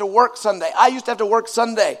sometimes you have to work Sunday. I used to have to work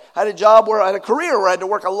Sunday. I had a career where I had to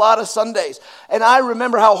work a lot of Sundays. And I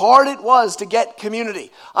remember how hard it was to get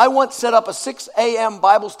community. I once set up a 6 a.m.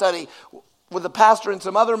 Bible study with a pastor and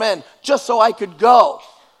some other men just so I could go.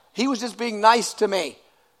 He was just being nice to me.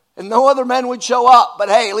 And no other men would show up. But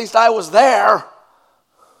hey, at least I was there.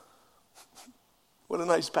 What a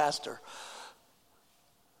nice pastor.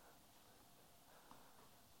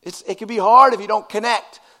 It can be hard if you don't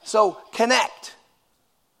connect. So connect.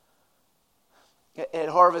 At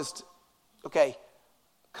Harvest, okay,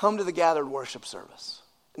 come to the gathered worship service.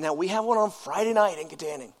 Now, we have one on Friday night in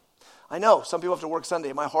Katanning. I know some people have to work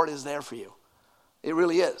Sunday. My heart is there for you. It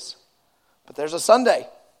really is. But there's a Sunday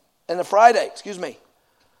and a Friday,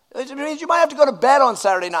 It means you might have to go to bed on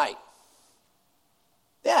Saturday night.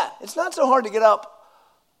 Yeah, it's not so hard to get up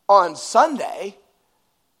on Sunday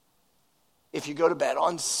if you go to bed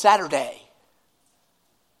on Saturday.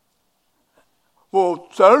 Well,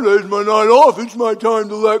 Saturday's my night off. It's my time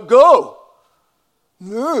to let go.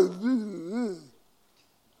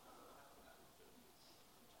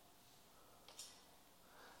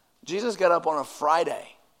 Jesus got up on a Friday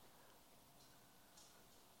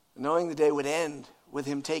knowing the day would end with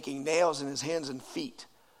him taking nails in his hands and feet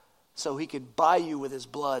so he could buy you with his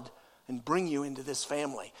blood and bring you into this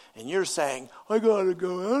family. And you're saying, I got to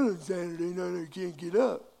go out on Saturday night, I can't get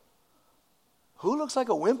up. Who looks like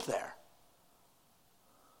a wimp there?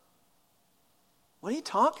 What are you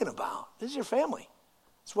talking about? This is your family.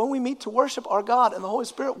 It's when we meet to worship our God, and the Holy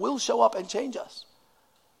Spirit will show up and change us.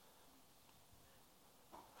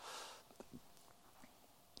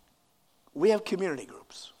 We have community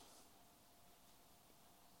groups.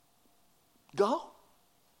 Go.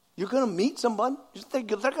 You're going to meet someone. They're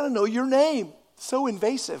going to know your name. So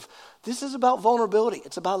invasive. This is about vulnerability.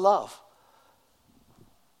 It's about love.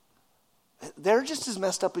 They're just as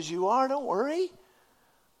messed up as you are. Don't worry.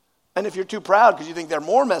 And if you're too proud because you think they're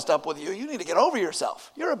more messed up with you, you need to get over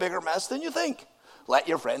yourself. You're a bigger mess than you think. Let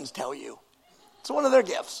your friends tell you. It's one of their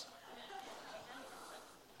gifts.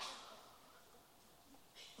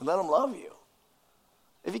 Let them love you.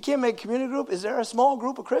 If you can't make a community group, is there a small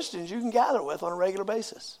group of Christians you can gather with on a regular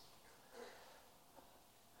basis?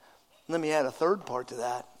 Let me add a third part to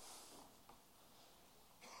that.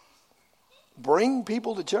 Bring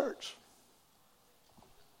people to church.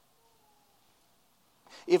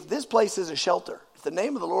 If this place is a shelter, if the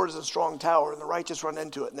name of the Lord is a strong tower and the righteous run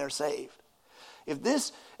into it and they're saved, if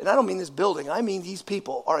this, and I don't mean this building, I mean these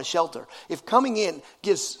people are a shelter. If coming in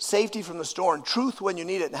gives safety from the storm, truth when you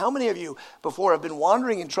need it, and how many of you before have been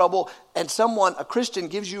wandering in trouble and someone, a Christian,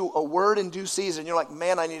 gives you a word in due season, you're like,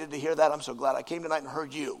 man, I needed to hear that. I'm so glad I came tonight and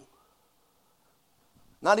heard you.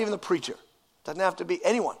 Not even the preacher. Doesn't have to be,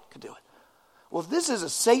 anyone could do it. Well, if this is a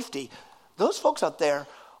safety, those folks out there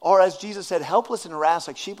are, as Jesus said, helpless and harassed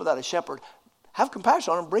like sheep without a shepherd. Have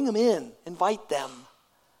compassion on them, bring them in, invite them.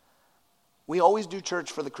 We always do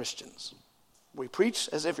church for the Christians. We preach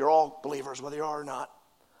as if you're all believers, whether you are or not.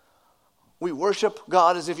 We worship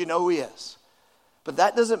God as if you know who he is. But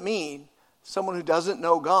that doesn't mean someone who doesn't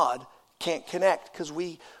know God can't connect, because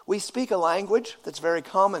we speak a language that's very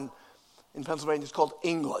common in Pennsylvania. It's called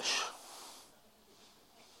English.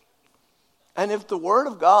 And if the word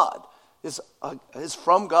of God is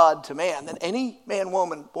from God to man, then any man,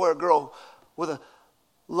 woman, boy, or girl with a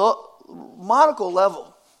monocle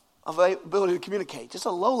level of ability to communicate, just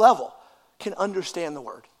a low level, can understand the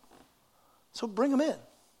word. So bring them in.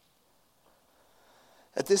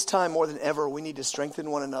 At this time, more than ever, we need to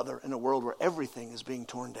strengthen one another in a world where everything is being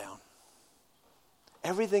torn down.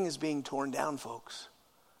 Everything is being torn down, folks.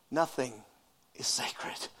 Nothing is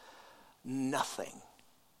sacred. Nothing.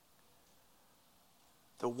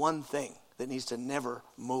 The one thing that needs to never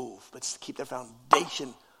move, but keep their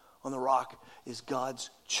foundation on the rock, is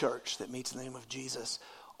God's church that meets in the name of Jesus.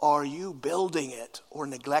 Are you building it or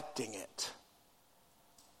neglecting it?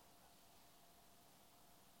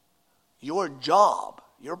 Your job,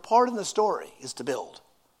 your part in the story, is to build.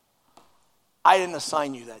 I didn't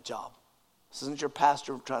assign you that job. This isn't your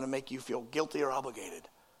pastor trying to make you feel guilty or obligated.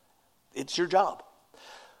 It's your job.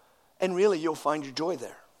 And really, you'll find your joy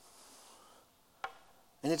there.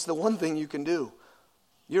 And it's the one thing you can do.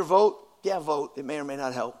 Your vote, vote. It may or may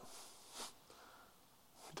not help.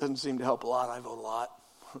 It doesn't seem to help a lot. I vote a lot.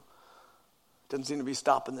 It doesn't seem to be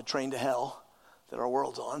stopping the train to hell that our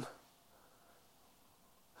world's on.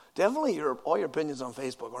 Definitely all your opinions on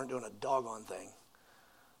Facebook aren't doing a doggone thing.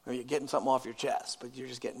 Or you're getting something off your chest, but you're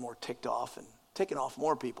just getting more ticked off and ticking off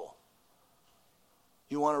more people.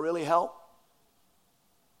 You want to really help?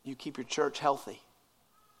 You keep your church healthy.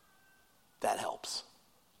 That helps.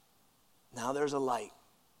 Now there's a light.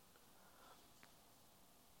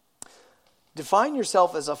 Define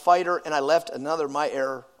yourself as a fighter, and I left my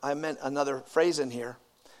error. I meant another phrase in here.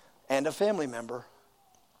 And a family member,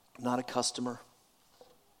 not a customer.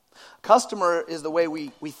 Customer is the way we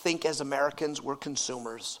think as Americans. We're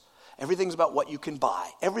consumers. Everything's about what you can buy.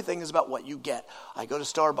 Everything is about what you get. I go to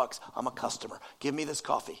Starbucks. I'm a customer. Give me this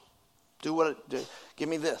coffee. Give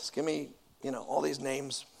me this. Give me, all these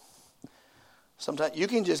names. Sometimes you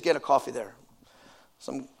can just get a coffee there.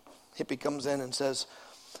 Some hippie comes in and says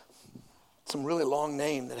some really long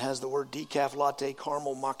name that has the word decaf, latte,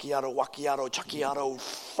 caramel, macchiato, macchiato, chucchiato,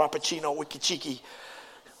 frappuccino, wikichiki.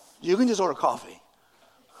 You can just order coffee.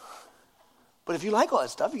 But if you like all that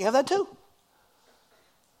stuff, you can have that too.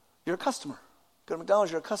 You're a customer. Go to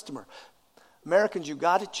McDonald's, you're a customer. Americans, you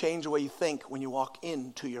got to change the way you think when you walk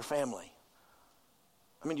into your family.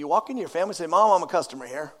 You walk into your family and say, Mom, I'm a customer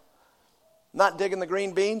here. Not digging the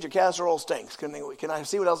green beans, your casserole stinks. Can I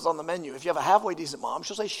see what else is on the menu? If you have a halfway decent mom,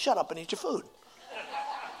 she'll say, shut up and eat your food.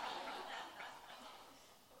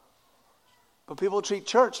 But people treat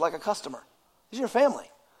church like a customer. This is your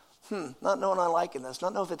family. Not knowing I like in this.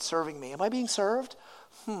 Not know if it's serving me. Am I being served?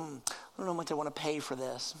 don't know how much I want to pay for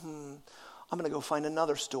this. I'm going to go find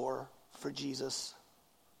another store for Jesus.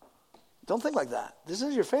 Don't think like that. This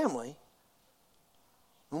is your family.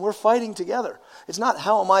 And we're fighting together. It's not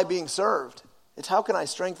how am I being served. It's how can I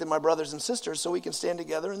strengthen my brothers and sisters so we can stand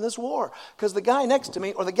together in this war. Because the guy next to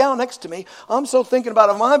me or the gal next to me, I'm so thinking about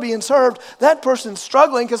am I being served, that person's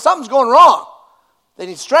struggling because something's going wrong. They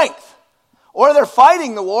need strength. Or they're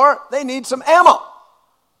fighting the war, they need some ammo.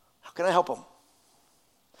 How can I help them?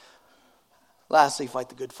 Lastly, fight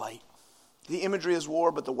the good fight. The imagery is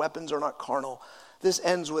war, but the weapons are not carnal. This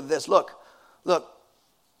ends with this. Look.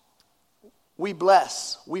 We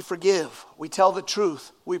bless, we forgive, we tell the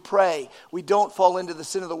truth, we pray, we don't fall into the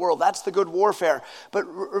sin of the world. That's the good warfare. But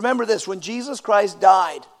remember this, when Jesus Christ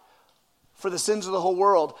died for the sins of the whole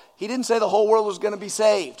world, he didn't say the whole world was going to be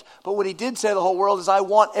saved. But what he did say the whole world is, I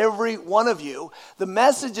want every one of you. The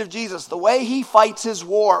message of Jesus, the way he fights his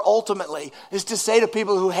war ultimately, is to say to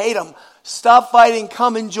people who hate him, stop fighting,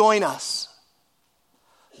 come and join us.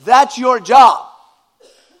 That's your job.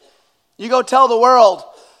 You go tell the world,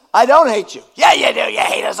 I don't hate you. Yeah, you do. You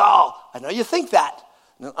hate us all. I know you think that.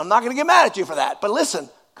 I'm not going to get mad at you for that. But listen,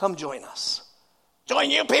 come join us.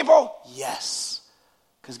 Join you people? Yes,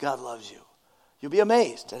 because God loves you. You'll be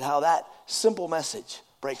amazed at how that simple message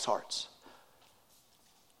breaks hearts.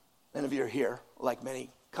 Many of you are here, like many,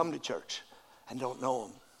 come to church and don't know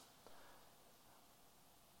him.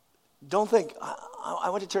 Don't think, I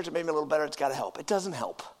went to church, it made me a little better, it's got to help. It doesn't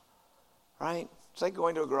help, right? It's like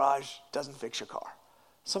going to a garage, doesn't fix your car.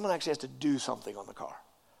 Someone actually has to do something on the car.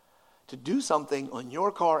 To do something on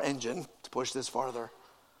your car engine, to push this farther,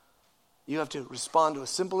 you have to respond to a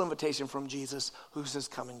simple invitation from Jesus who says,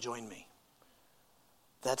 come and join me.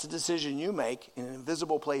 That's a decision you make in an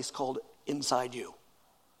invisible place called inside you.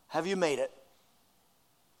 Have you made it?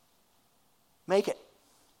 Make it.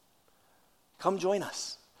 Come join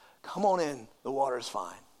us. Come on in. The water's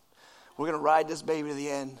fine. We're going to ride this baby to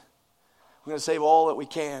the end. We're going to save all that we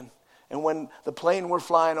can. And when the plane we're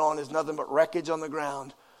flying on is nothing but wreckage on the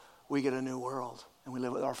ground, we get a new world and we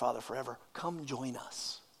live with our Father forever. Come join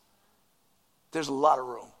us. There's a lot of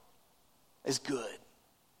room. It's good.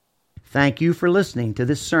 Thank you for listening to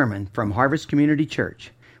this sermon from Harvest Community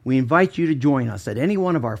Church. We invite you to join us at any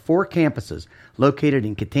one of our 4 campuses located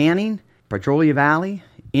in Kittanning, Petrolia Valley,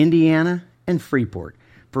 Indiana, and Freeport.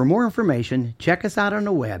 For more information, check us out on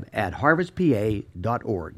the web at harvestpa.org.